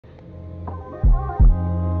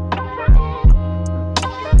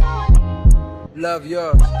Love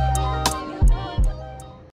yours.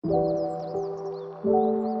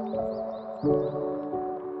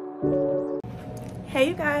 Hey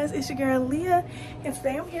you guys, it's your girl Leah, and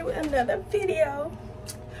today I'm here with another video.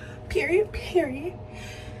 Period. Wait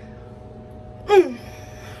a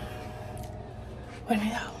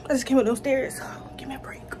minute, I just came up those stairs. Give me a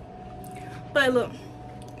break. But look,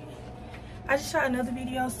 I just shot another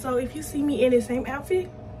video, so if you see me in the same outfit,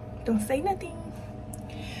 don't say nothing.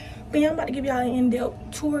 But yeah, I'm about to give y'all an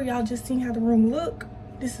in-depth tour. Y'all just seen how the room look.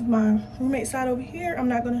 This is my roommate side over here. I'm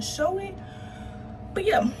not gonna show it, but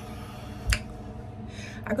yeah.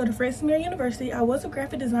 I go to Marion University. I was a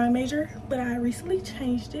graphic design major, but I recently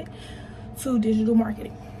changed it to digital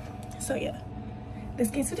marketing. So yeah, let's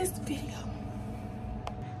get to this video.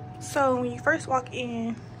 So when you first walk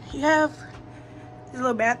in, you have this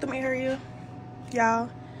little bathroom area. Y'all,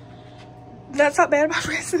 not talk bad about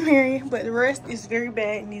Marion, but the rest is very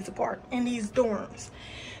bad in these in these dorms.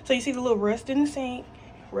 So you see the little rust in the sink,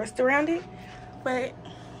 rust around it, but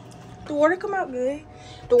the water come out good.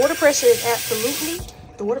 The water pressure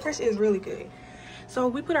is really good. So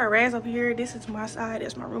we put our rags up here. This is my side,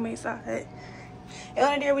 that's my roommate's side. And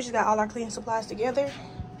under there we just got all our cleaning supplies together.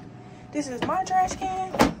 This is my trash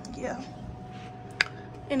can. Yeah.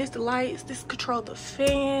 And it's the lights. This controls the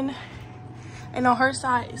fan. And on her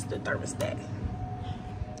side is the thermostat.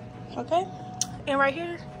 Okay. And right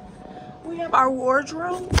here we have our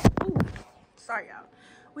wardrobe. Ooh, sorry y'all.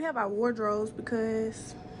 We have our wardrobes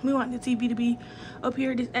because we want the TV to be up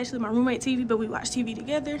here. This is actually my roommate TV, but we watch TV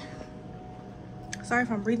together. Sorry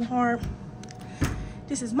if I'm breathing hard.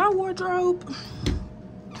 This is my wardrobe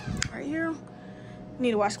right here.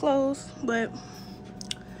 Need to wash clothes, but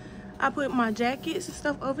I put my jackets and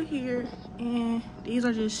stuff over here, and these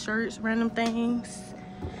are just shirts, random things.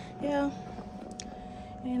 Yeah.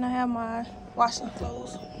 And I have my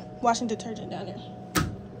washing detergent down there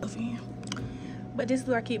over here. But this is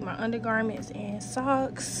where I keep my undergarments and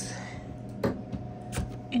socks.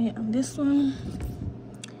 And then on this one,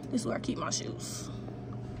 this is where I keep my shoes.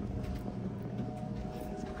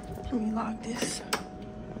 Let me lock this.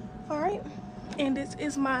 Alright. And this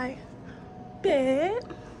is my bed.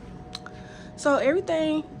 So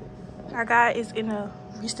everything I got is in a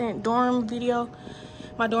recent dorm video.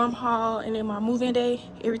 My dorm haul and then my move-in day.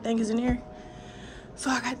 Everything is in there.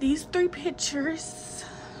 So I got these 3 pictures.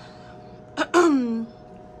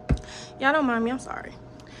 Y'all don't mind me, I'm sorry.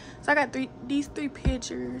 So I got these three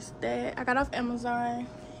pictures that I got off Amazon,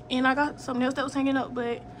 and I got something else that was hanging up,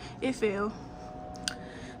 but it fell.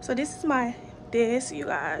 So this is my desk, you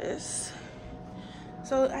guys.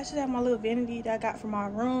 So I just have my little vanity that I got from my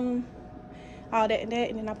room, all that and that,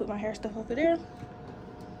 and then I put my hair stuff over there.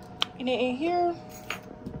 And then in here,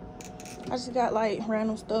 I just got like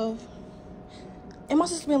random stuff. And my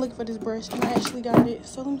sister's been looking for this brush, and I actually got it.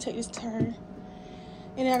 So let me take this to her.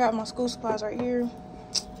 And then I got my school supplies right here.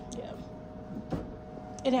 Yeah.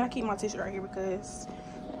 And then I keep my tissue right here because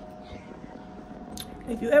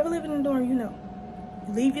if you ever live in a dorm, you know,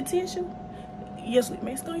 leave your tissue, your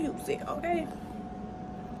sleepmates gonna use it, okay?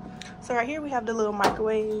 So right here we have the little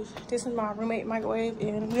microwave. This is my roommate microwave,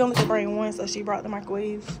 and we only could bring one, so she brought the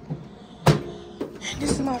microwave.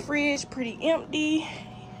 This is my fridge, pretty empty.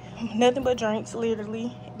 Nothing but drinks,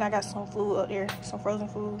 literally. And I got some food up there, some frozen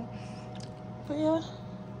food. But yeah,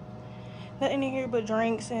 nothing in here but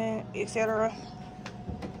drinks and etc.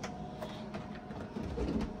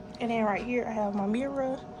 And then right here I have my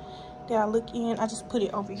mirror that I look in. I just put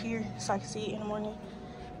it over here so I can see it in the morning.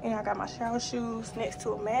 And I got my shower shoes next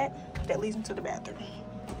to a mat that leads into the bathroom.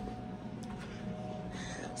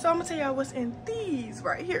 So I'm gonna tell y'all what's in these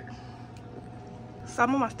right here. So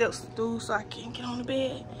I'm on my step stool so I can get on the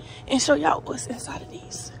bed and show y'all what's inside of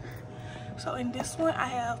these. So in this one I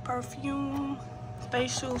have perfume,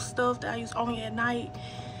 facial stuff that I use only at night,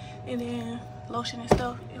 and then lotion and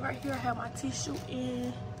stuff. And right here I have my tissue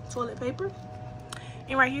and toilet paper.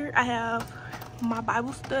 And right here I have my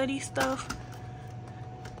Bible study stuff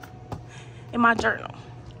and my journal,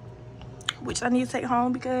 which I need to take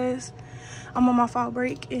home because I'm on my fall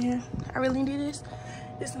break and I really need this.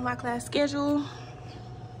 This is my class schedule.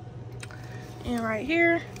 And right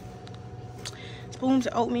here, spoons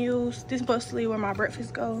and oatmeals. This is mostly where my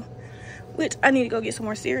breakfast go, which I need to go get some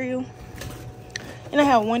more cereal. And I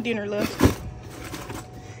have one dinner left.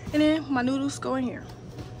 And then my noodles go in here.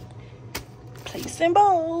 Plates and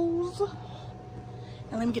bowls.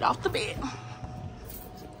 And let me get off the bed.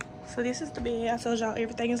 So this is the bed. I told y'all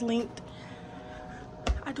everything is linked.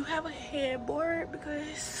 I do have a headboard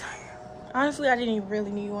because honestly I didn't even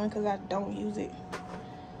really need one because I don't use it.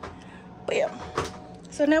 But yeah,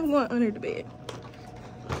 so now we're going under the bed.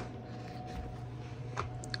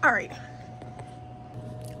 All right.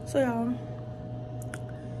 So y'all,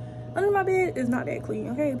 under my bed is not that clean,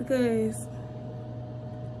 okay? Because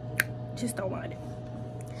just don't mind it.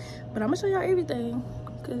 But I'm gonna show y'all everything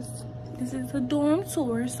because this is a dorm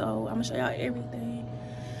tour, so I'm gonna show y'all everything.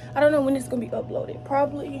 I don't know when it's gonna be uploaded.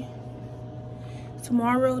 Probably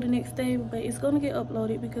tomorrow, the next day, but it's gonna get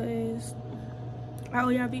uploaded because I owe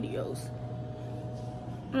y'all videos.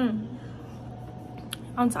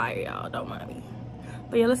 I'm tired, y'all, don't mind me.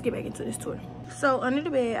 But yeah, let's get back into this tour. So under the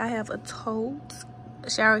bed I have a tote, a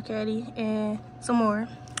shower caddy, and some more.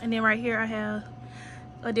 And then right here I have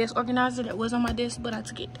a desk organizer that was on my desk, but I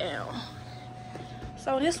took it down.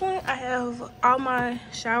 So this one I have all my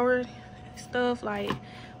shower stuff, like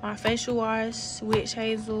my facial wash, witch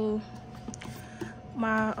hazel,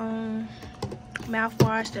 my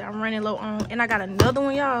mouthwash that I'm running low on, and I got another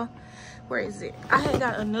one, y'all. Where is it? I had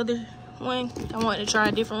got another one. I wanted to try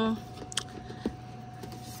a different one.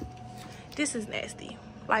 This is nasty.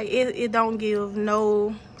 Like it don't give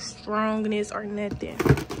no strongness or nothing.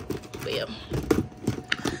 But yeah,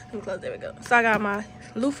 let me close. There we go. So I got my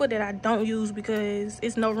loofah that I don't use because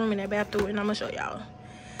it's no room in that bathroom, and I'm gonna show y'all.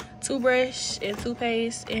 Toothbrush and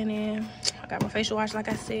toothpaste, and then I got my facial wash, like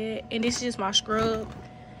I said, and this is just my scrub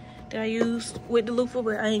that I use with the loofah,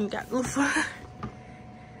 but I ain't got the loofah.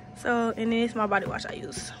 So, and then it's my body wash I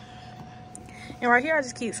use. And right here I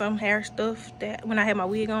just keep some hair stuff that when I have my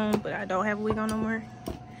wig on, but I don't have a wig on no more.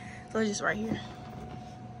 So it's just right here.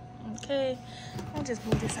 Okay, I'll just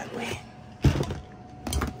move this out of the way.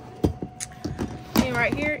 And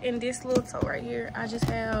right here in this little tote right here, I just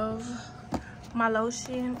have my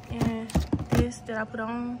lotion and this that I put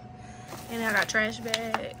on. And then I got trash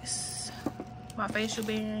bags, my facial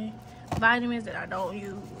band, vitamins that I don't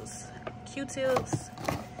use, Q-tips,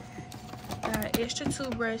 got extra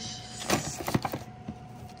toothbrushes.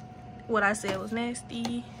 What I said was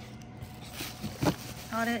nasty.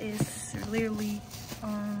 All that is literally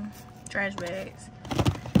trash bags.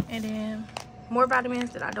 And then more vitamins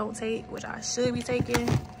that I don't take, which I should be taking.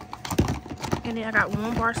 And then I got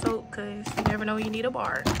one bar soap because you never know you need a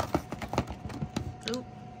bar. Oop,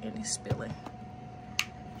 and it's spilling.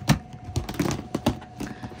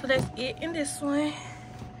 So that's it in this one.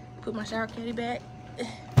 Put my shower caddy back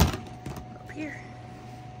up here.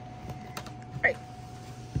 Right.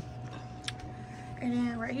 And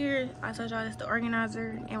then right here, I told y'all that's the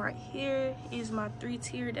organizer. And right here is my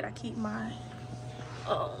 3-tier that I keep my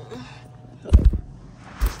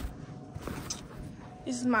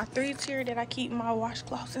this is my 3-tier that I keep my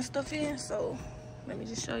washcloths and stuff in. So let me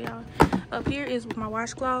just show y'all. Up here is my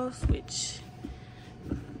washcloths, which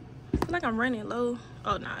I feel like I'm running low.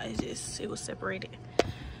 Oh nah, it was separated.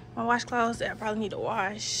 My washcloths that I probably need to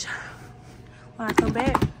wash when I come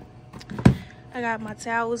back. I got my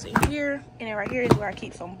towels in here, and then right here is where I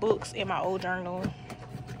keep some books in my old journal.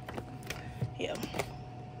 Yeah,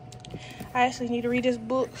 I actually need to read this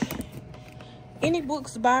book. Any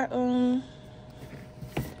books by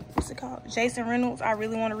what's it called, Jason Reynolds, I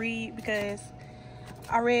really want to read because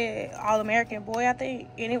I read All American Boy, I think,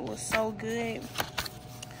 and it was so good.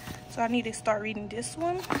 So I need to start reading this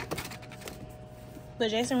one.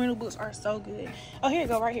 But Jason Reynolds books are so good. Oh, here you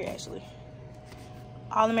go, right here actually.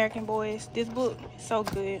 All American Boys. This book is so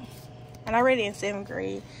good, and I read it in 7th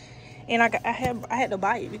grade, and I had to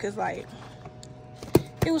buy it because like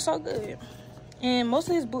it was so good. And most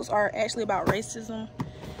of his books are actually about racism,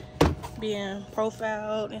 being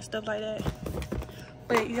profiled and stuff like that.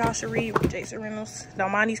 But y'all should read Jason Reynolds.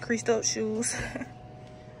 Don't mind these creased up shoes.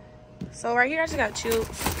 So right here I just got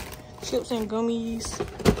chips and gummies.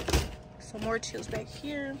 Some more chips back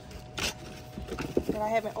here that I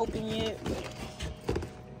haven't opened yet.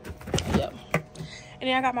 Yep. And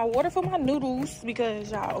then I got my water for my noodles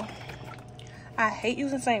because y'all, I hate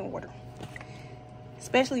using same water,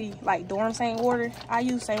 especially like dorm same water. I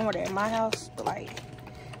use same water at my house, but like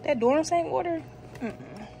that dorm same water,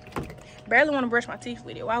 barely want to brush my teeth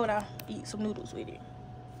with it. Why would I eat some noodles with it?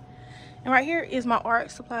 And right here is my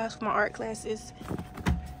art supplies for my art classes,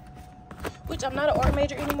 which I'm not an art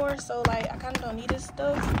major anymore, so like I kind of don't need this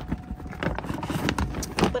stuff,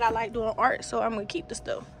 but I like doing art, so I'm gonna keep the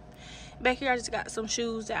stuff. Back here I just got some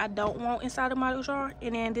shoes that I don't want inside of my drawer,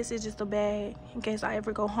 and then this is just a bag in case I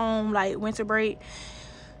ever go home like winter break,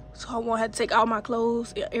 so I won't have to take all my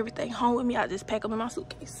clothes, everything home with me. I just pack them in my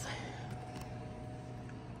suitcase.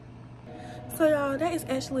 So y'all, that is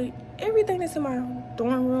actually everything that's in my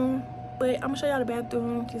dorm room, but I'm gonna show y'all the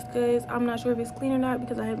bathroom just because I'm not sure if it's clean or not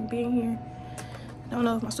because I haven't been here. I don't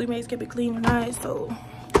know if my suite mates kept it clean or not, so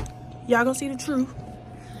y'all gonna see the truth.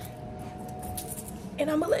 And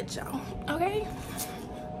I'm gonna let y'all, okay?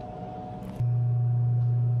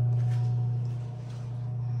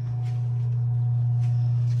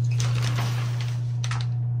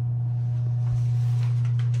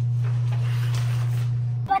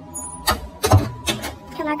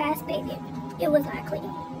 like it was not clean.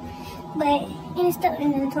 But and it's stuck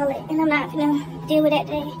in the toilet, and I'm not gonna deal with that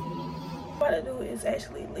today. What I do is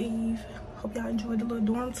actually leave. Hope y'all enjoyed the little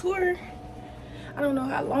dorm tour. I don't know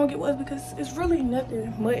how long it was because it's really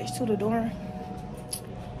nothing much to the dorm.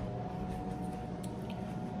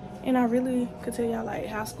 And I really could tell y'all like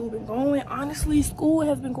how school been going. Honestly, school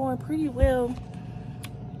has been going pretty well.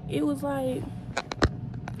 It was like,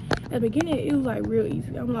 at the beginning, it was like real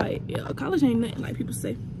easy. I'm like, yeah, college ain't nothing like people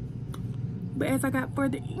say. But as I got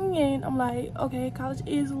further in, I'm like, okay, college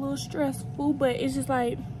is a little stressful, but it's just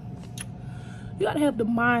like, you gotta have the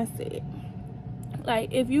mindset.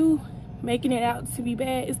 Like, if you making it out to be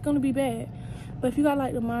bad, it's gonna be bad. But if you got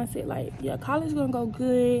like the mindset, like, yeah, college is gonna go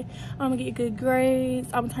good, I'm gonna get good grades,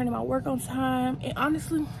 I'm turning my work on time, and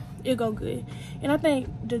honestly, it'll go good. And I think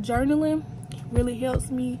the journaling really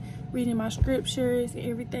helps me. Reading my scriptures and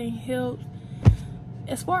everything helps.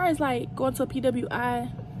 As far as like going to a PWI,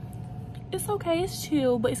 it's okay, it's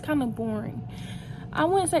chill, but it's kind of boring. I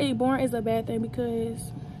wouldn't say boring is a bad thing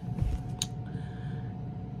because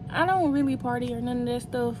I don't really party or none of that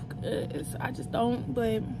stuff. I just don't,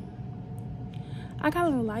 but I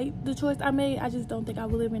kind of like the choice I made. I just don't think I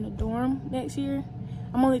will live in a dorm next year.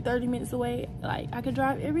 I'm only 30 minutes away. Like, I could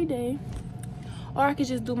drive every day, or I could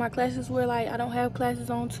just do my classes where like I don't have classes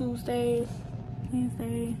on Tuesday,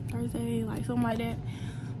 Wednesday, Thursday, like something like that.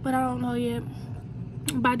 But I don't know yet.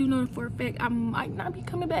 But I do know for a fact I might not be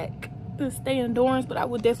coming back to stay in dorms, but I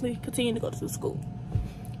will definitely continue to go to the school.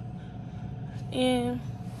 And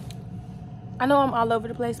I know I'm all over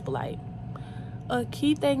the place, but like a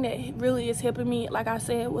key thing that really is helping me, like I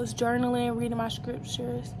said, was journaling, reading my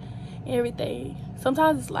scriptures, everything.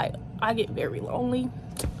 Sometimes it's like I get very lonely,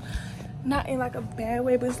 not in like a bad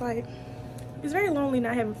way, but it's like it's very lonely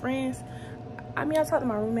not having friends. I mean, I talk to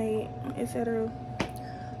my roommate, etc.,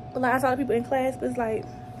 but like I talk to people in class, but it's like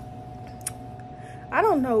I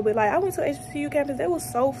don't know, but like I went to HBCU campus, they was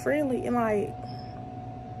so friendly, and like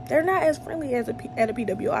they're not as friendly as at a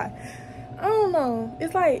PWI. I don't know.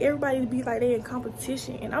 It's like everybody be like they in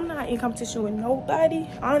competition, and I'm not in competition with nobody,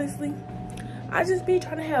 honestly. I just be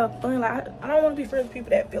trying to have fun. Like I don't want to be friends with people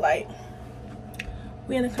that feel like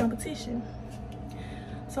we in a competition.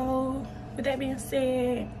 So with that being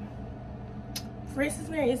said, Francis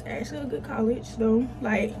Mary is actually a good college though,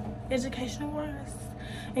 like educational wise,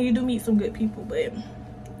 and you do meet some good people, but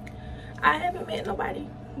I haven't met nobody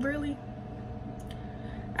really.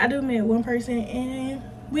 I do met one person, and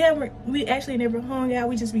we actually never hung out.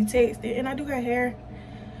 We just be texting, and I do her hair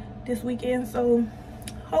this weekend, so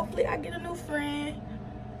hopefully I get a new friend.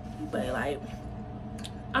 But like,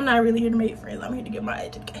 I'm not really here to make friends, I'm here to get my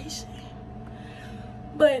education.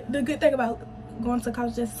 But the good thing about going to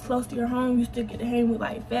college that's close to your home, you still get to hang with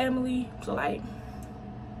like family. So like,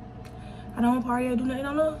 I don't party or do nothing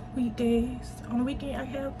on the weekdays. On the weekend I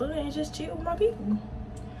have fun and just chill with my people.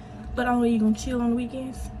 But only you gonna chill on the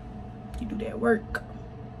weekends, you do that work.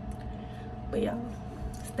 But y'all,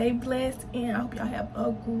 stay blessed, and I hope y'all have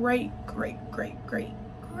a great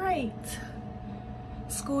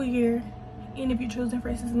school year. And if you're choosing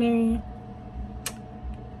Francis Marion,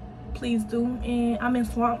 please do. And I'm in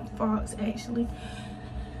Swamp Fox actually,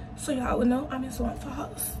 so y'all would know I'm in Swamp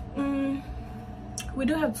Fox. We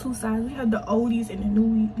do have two sides. We have the oldies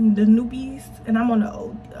and the newbies, and I'm on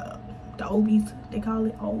the oldies, they call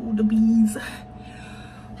it, the bees.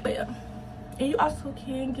 But yeah, and you also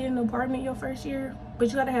can get an apartment your first year, but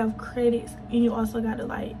you gotta have credits, and you also gotta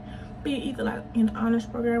like be either like in the honors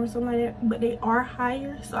program or something like that. But they are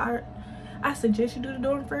higher, so I suggest you do the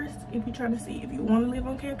dorm first if you're trying to see if you want to live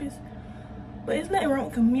on campus. But it's nothing wrong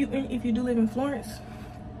with commuting if you do live in Florence,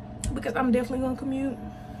 because I'm definitely gonna commute.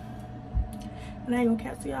 And I ain't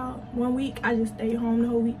gonna catch y'all. 1 week I just stayed home the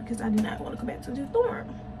whole week because I did not want to come back to this dorm,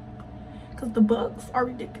 because the bugs are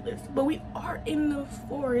ridiculous. But we are in the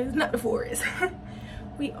forest, not the forest.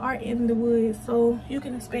 We are in the woods, so you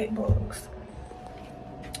can expect bugs.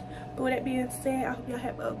 But with that being said, I hope y'all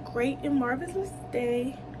have a great and marvelous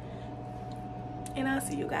day, and I'll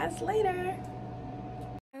see you guys later.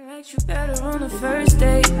 I liked you better on the first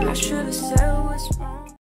date. I should have said what's wrong.